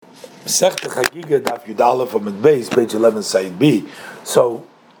Masechta Chagiga Daf Yudala from the base, page 11, side B. So,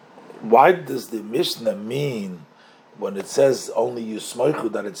 why does the Mishnah mean when it says only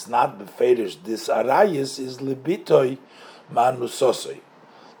Yusmoichu that it's not beferish? This Arayis is Libitoi Manusosoi.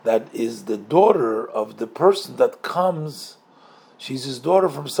 That is the daughter of the person that comes. She's his daughter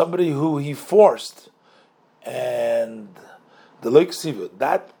from somebody who he forced, and the Leiksiva.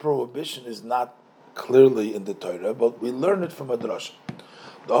 That prohibition is not clearly in the Torah, but we learn it from a drasha.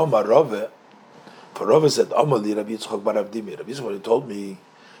 The Omar Rove, for Rove said, Amali Rabbi Yitzchak bar Avdimi. Rabbi Yitzchak told me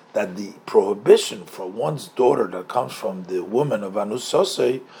that the prohibition for one's daughter that comes from the woman of Anus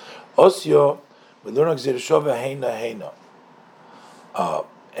Sosei, Osyo, we learn Gzeir Shova Heina.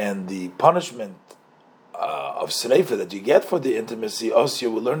 And the punishment of Sreifa that you get for the intimacy,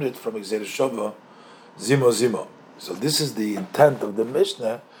 Osyo, we learned it from Gzeir Shova Zimo. So this is the intent of the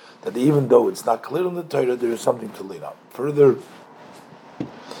Mishnah, that even though it's not clear in the Torah, there is something to lean on. Further,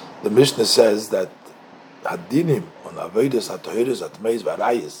 the Mishnah says that Hadinim on Avedis, Hatohiris, Atmeis,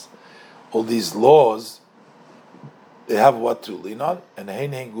 Varayis, all these laws, they have what to lean on, and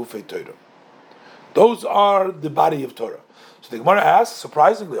Hein Gufei Torah. Those are the body of Torah. So the Gemara asks,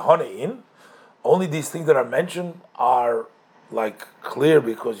 surprisingly, Hanein, only these things that are mentioned are like clear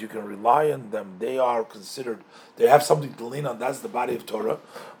because you can rely on them. They are considered, they have something to lean on. That's the body of Torah.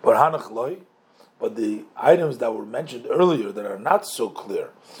 But Hanach Loi, but the items that were mentioned earlier that are not so clear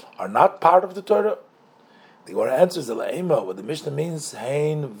are not part of the Torah. The Gemara answers the La'ema, what the Mishnah means,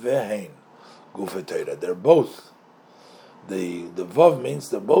 Hein ve'Hein, Gufe Torah. They're both. The Vav means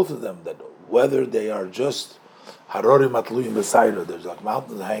they're both of them, that whether they are just Harori Matluyim Besaira, there's like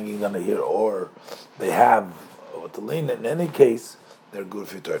mountains hanging on here, or they have what to lean. In any case, they're good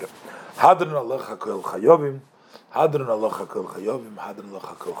for Torah. Hadron Alecha Kol Chayovim. Hadron Alocha Kol Chayovim, Hadron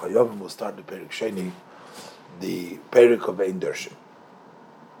Alocha Kol Chayovim. We'll start the Perik Sheni, the Perik of Ein Dershim.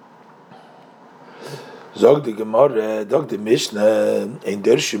 Zog the Gemara, Zog the Mishnah, Ein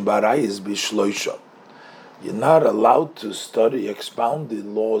Dershim Barayis Bishloisha. You're not allowed to study, expound the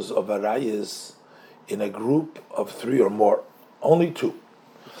laws of Arayis in a group of 3 or more. Only 2.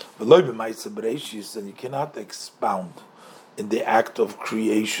 And you cannot expound in the act of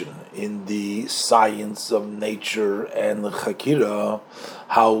creation, in the science of nature and Chakira,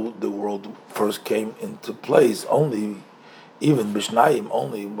 how the world first came into place, only, even Bishnayim,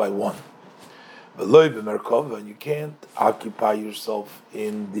 only by 1. And you can't occupy yourself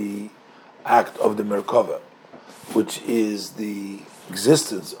in the act of the Merkava, which is the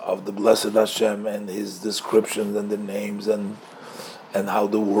existence of the Blessed Hashem and His descriptions and the names and how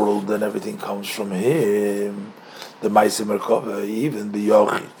the world and everything comes from Him. The Maaseh Merkava, even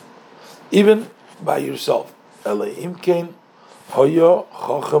biyochid, even by yourself. Imkein hoyo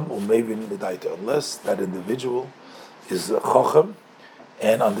chochem umevin midaita, unless that individual is a chochem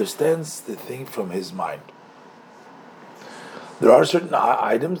and understands the thing from his mind. There are certain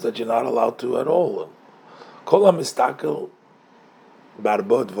items that you're not allowed to at all. Kol hamistakel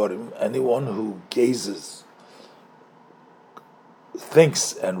barbo dvorim, anyone who gazes,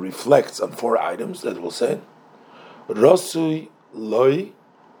 thinks and reflects on 4 items that we'll say. Rosui loy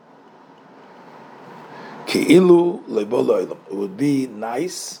ki'ilu leibo lo'ilam. It would be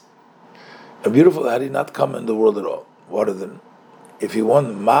nice and beautiful had he not come in the world at all. What are them? If he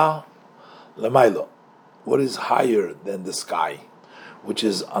won ma lemailo, what is higher than the sky, which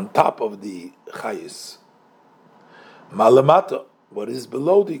is on top of the chayis? Ma lemata, what is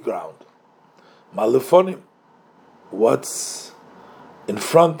below the ground? Ma lefonim, what's in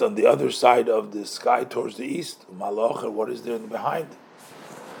front on the other side of the sky towards the east? Malacher, what is there behind?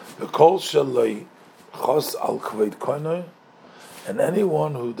 The kol shaloi chos al kveit koinoi, and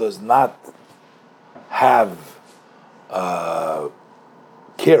anyone who does not have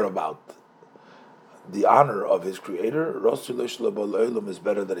care about the honor of his creator, Rosulesh Lebo is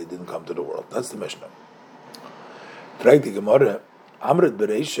better that he didn't come to the world. That's the Mishnah. Frag the Gemara, Amrit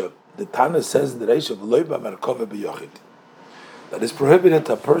Bereisha, the Tana says in the Reisha, V'loiba merkova b'yochid, that it's prohibited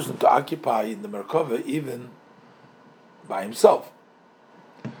a person to occupy in the Merkava even by himself.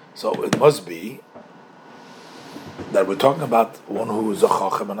 So it must be that we're talking about one who is a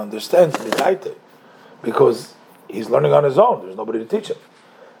Chacham and understands Midaita, because he's learning on his own. There's nobody to teach him.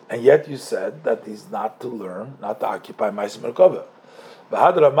 And yet you said that he's not to learn, not to occupy Ma'aseh Merkava.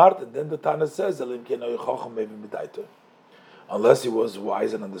 And then the Tana says, unless he was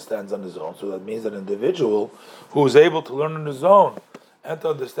wise and understands on his own. So that means that an individual who is able to learn on his own and to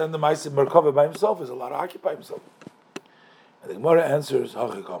understand the Ma'aseh Merkava by himself is allowed to occupy himself. And the Gemara answers,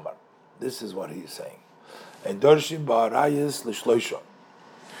 this is what he's saying. And Dorshim ba'arayis l'shloisha.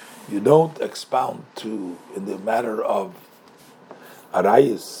 You don't expound in the matter of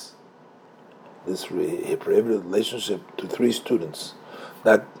arayis this prohibited relationship to three students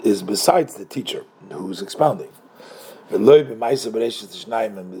that is besides the teacher who's expounding. And to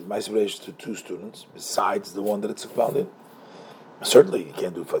two students besides the one that it's expounding. Certainly you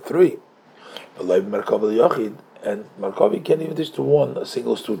can't do it for three. And Markovi can't even teach to one, a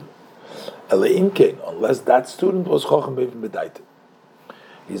single student. Unless that student was Chochem Bevin B'daita.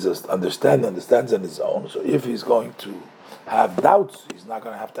 He's just understands on his own. So if he's going to have doubts, he's not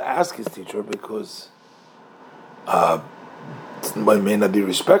going to have to ask his teacher because it may not be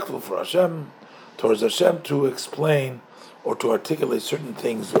respectful for Hashem, towards Hashem, to explain or to articulate certain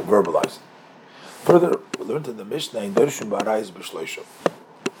things verbalized. Further, we learned in the Mishnah in Dershim B'Arayis B'Shloisha.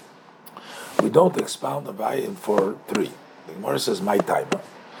 We don't expound the Bayim for three. The Gemara says, my time.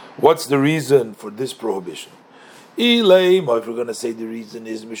 What's the reason for this prohibition? If we're going to say the reason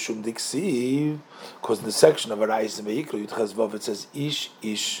is Mishum Diksiv, because in the section of Arayis and Vayikra, Yudchaz Vav, it says, Ish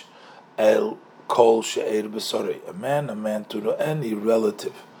El Kol She'er B'Sorei. A man to any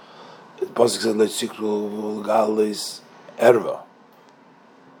relative. The Pasuk says, Le'Sikru Galis Erva.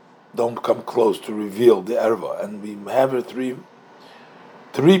 Don't come close to reveal the erva, and we have here three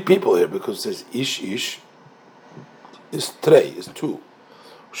people here because it says ish is trei, is two.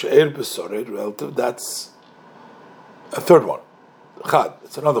 She'er besored, relative, that's a third one. Chad,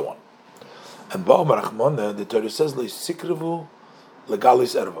 it's another one. And Ba'omar Achmon, the Torah says le'sikrevu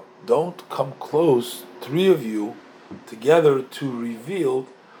legalis erva. Don't come close, three of you together, to reveal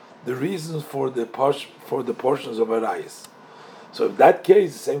the reasons for the portions of Arayis. So in that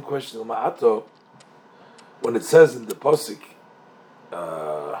case, the same question, when it says in the Pasuk,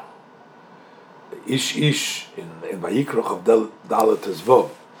 Ish in Vayikra of Dalet Tezvov,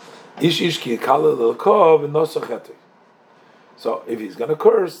 Ish ki yekala l'lkov v'nosachetei. So if he's going to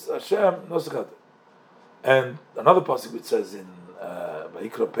curse Hashem, nosachetei. And another Pasuk which says in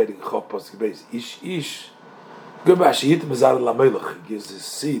Vayikra Perik Chov Pasuk Beis, Ish Gubashiyit Mezar LaMelech, he gives his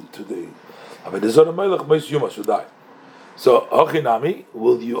seed to the Avedazor Melech Meis Yuma should die. So, Ochinami,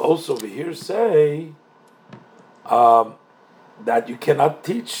 will you also over here say that you cannot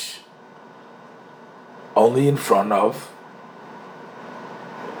teach only in front of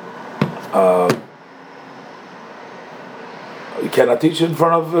you cannot teach in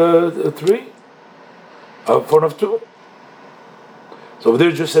front of three, in front of two? So over there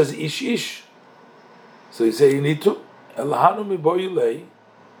it just says ish. So you say you need to.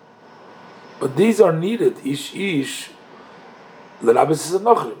 But these are needed, ish.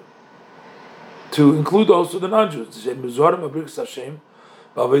 To include also the non-Jews.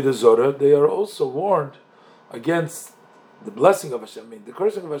 They are also warned against the blessing of Hashem, the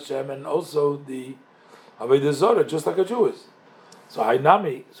cursing of Hashem, and also the Avodah Zorah, just like a Jew is. So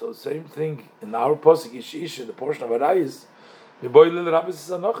Hainami, so same thing in our Pasuk, Ish, in the portion of Arayis,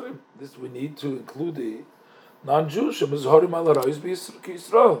 this we need to include the non-Jews.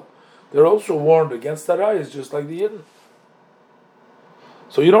 They're also warned against Arayis, just like the Yidden.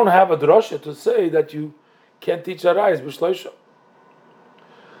 So you don't have a drasha to say that you can't teach Arayis b'shloisha.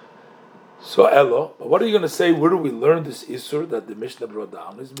 So Elo, but what are you going to say? Where do we learn this Isur that the Mishnah brought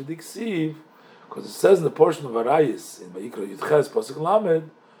down? Is Midiksiv, because it says in the portion of Arayis in Vayikra Yudches Pasuk Lamed,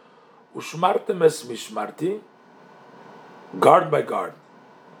 Ushmartem es mishmarti, guard by guard.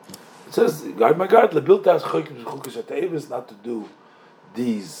 It says guard by guard. Lebiltas chokim chukish hatevis, not to do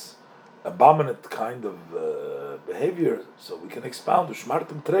these abominant kind of behavior, so we can expound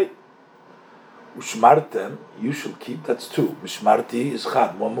Ushmartem trei. Ushmartem, you shall keep, that's two. Mishmarti is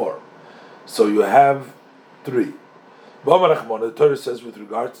chad, one more. So you have three. The Torah says with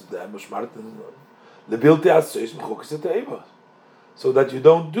regards to them, Ushmartem, lebilti aseis mechukis hateva, so that you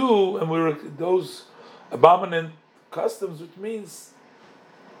don't do, and we're those abominant customs, which means,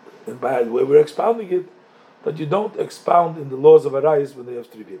 and by the way we're expounding it, that you don't expound in the laws of Arayis when they have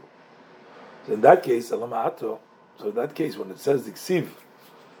three people. So in that case, when it says the Ksiv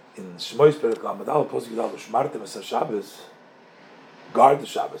in Shmois Perek Lamed Al Posuk Yudal Shmartem es Shabbos, guard the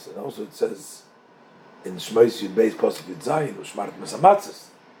Shabbos, and also it says in Shmois Yud Beis Posuk Yud Zayin Shmartem es Matzos,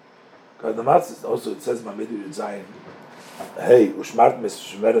 guard the Matzos. Also it says Mamidu Yud Zayin, hey Shmartem es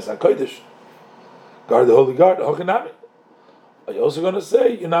Shmeres HaKodesh, guard the Holy Guard. Hochinami. Are you also going to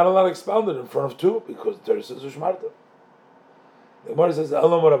say you're not allowed to expound it in front of two because the Torah says Shmartem? The Gemara says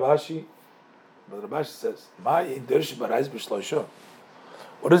Elam Rabashi. But Rabashi says,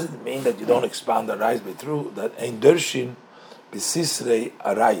 what does it mean that you don't expound the Arayis by through that ein dershin b'sisrei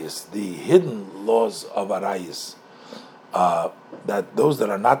Arayis, the hidden laws of Arayis, that those that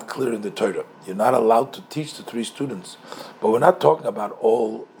are not clear in the Torah, you're not allowed to teach to three students. But we're not talking about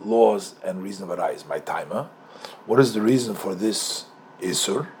all laws and reason of Arayis. My timer, what is the reason for this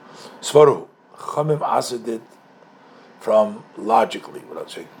Isur? Svaru Chachamim answered it from logically, without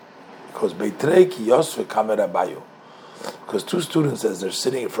saying, because Beitrei ki Yosef kamera bayu. Because two students, as they're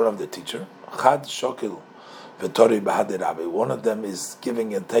sitting in front of the teacher, Chad Shokil v'Tori b'Hadei Rabbi. One of them is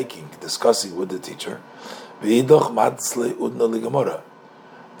giving and taking, discussing with the teacher, v'Idoch Matzle Udna Ligamora,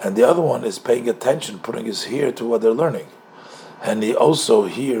 and the other one is paying attention, putting his ear to what they're learning, and he also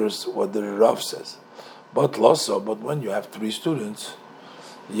hears what the Rav says. But when you have three students,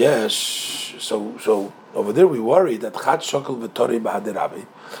 yes, so over there we worry that Chad Shokil v'Tori b'Hadei Rabbi,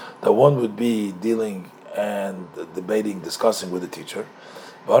 that one would be dealing and debating, discussing with the teacher,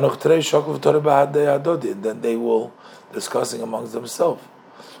 and then they will discussing amongst themselves.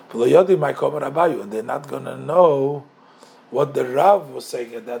 And they're not going to know what the Rav was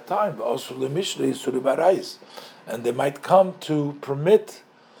saying at that time. And they might come to permit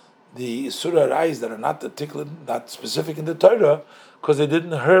the Surah Rais that are not not specific in the Torah, because they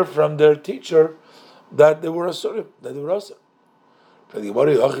didn't hear from their teacher that they were a Surah, that they were Asur. So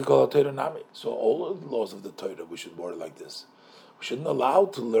all of the laws of the Torah we should word like this. We shouldn't allow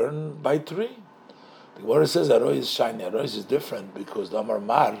to learn by three. The Gemara says Aroy is shiny. Aroy is different because the Amar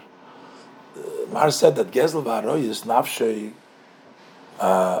Mar said that Gezel v'Aroy is nafshei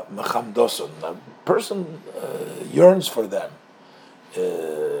mecham doson. A person yearns for them,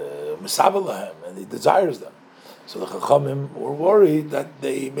 misabelahem, and he desires them. So the Chachamim were worried that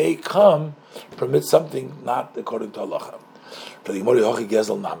they may come permit something not according to halacha. For the Gemara Yochi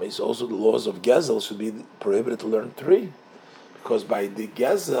Gezel Namis, also the laws of Gezel should be prohibited to learn three, because by the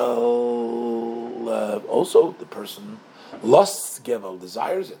Gezel also the person lusts Gevel,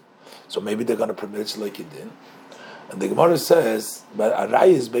 desires it. So maybe they're going to permit it like it did. And the Gemara says, but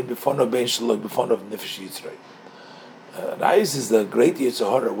Arayis bein b'fono bein shelo b'fono of nefesh yitzrei. Arayis is the great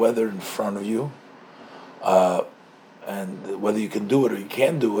Yitzhahara, whether in front of you, and whether you can do it or you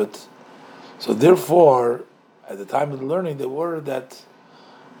can't do it. So therefore, at the time of the learning, they were that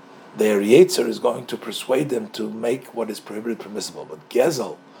their Yetzer is going to persuade them to make what is prohibited permissible. But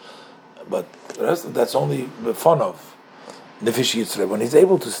Gezel, but the rest of that's only b'fon of Nefesh Yitzrei. When he's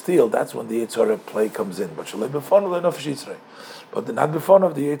able to steal, that's when the Yetzer play comes in. But Shalei b'fon of the Nefesh Yitzrei. But the not b'fon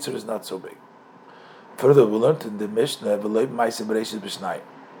of the Yetzer is not so big. Further, we learned in the Mishnah,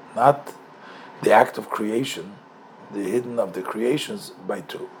 not the act of creation, the hidden of the creations by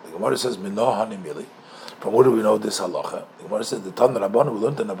two. The Gemara says, Minohani Mili. From where do we know this halacha? The Gemara says, the Tan Rabbanu, we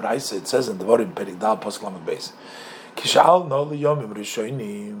learned in the Braisa, it says in the Devarim, Perik Dal, Pasuk Lamed Beis, Kishal no liyomim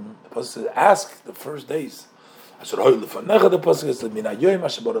rishonim. The Pasuk says, ask the first days. Asher hoy lefanecha, the Pasuk says, Min hayoyim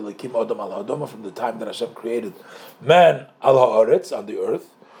asher bara lekim Adam al ha'adama, from the time that Hashem created man al ha'aretz, on the earth,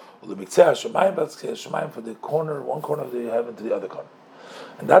 u'lemiktzeh hashamayim, b'atzkeh hashamayim, for the corner, one corner of the heaven to the other corner.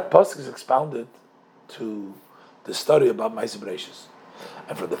 And that Pasuk is expounded to the study about Ma'aseh Bereishis.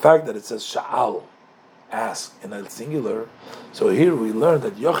 And from the fact that it says Sha'al, ask, in a singular, so here we learn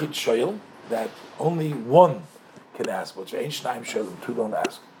that Yochid Shoyel, that only one can ask, but Ein Shnaim Shoyel, two don't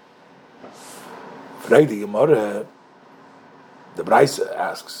ask. The Gemara, the Braisa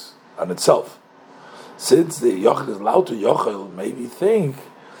asks on itself, since the Yochid is allowed to Yochel, maybe think,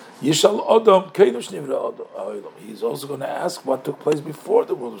 Yishal Odom, Keinush Nivra Odom. He's also going to ask what took place before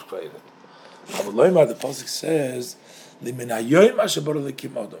the world was created. The Pasuk says, from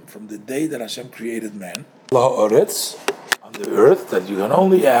the day that Hashem created man, on the earth, that you can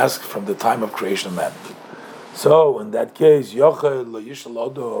only ask from the time of creation of man. So in that case, so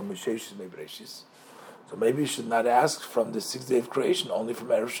maybe you should not ask from the 6th day of creation, only from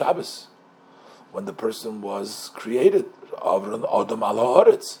Erev Shabbos, when the person was created. Talmud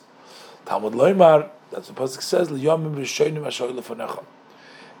Loimar, that's what the Pasuk says,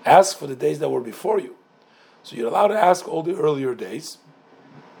 ask for the days that were before you. So you're allowed to ask all the earlier days,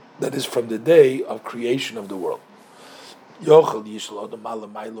 that is from the day of creation of the world. So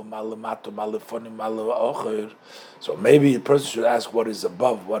maybe a person should ask what is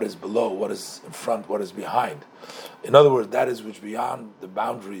above, what is below, what is in front, what is behind. In other words, that is which beyond the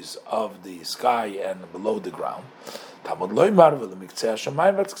boundaries of the sky and below the ground.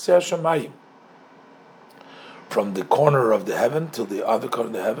 From the corner of the heaven till the other corner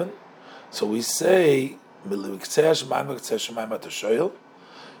of the heaven. So we say, you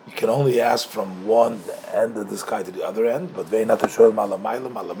can only ask from one end of the sky to the other end,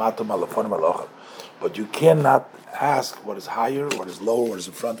 but you cannot ask what is higher, what is lower, what is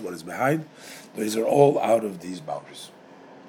in front, what is behind. These are all out of these boundaries.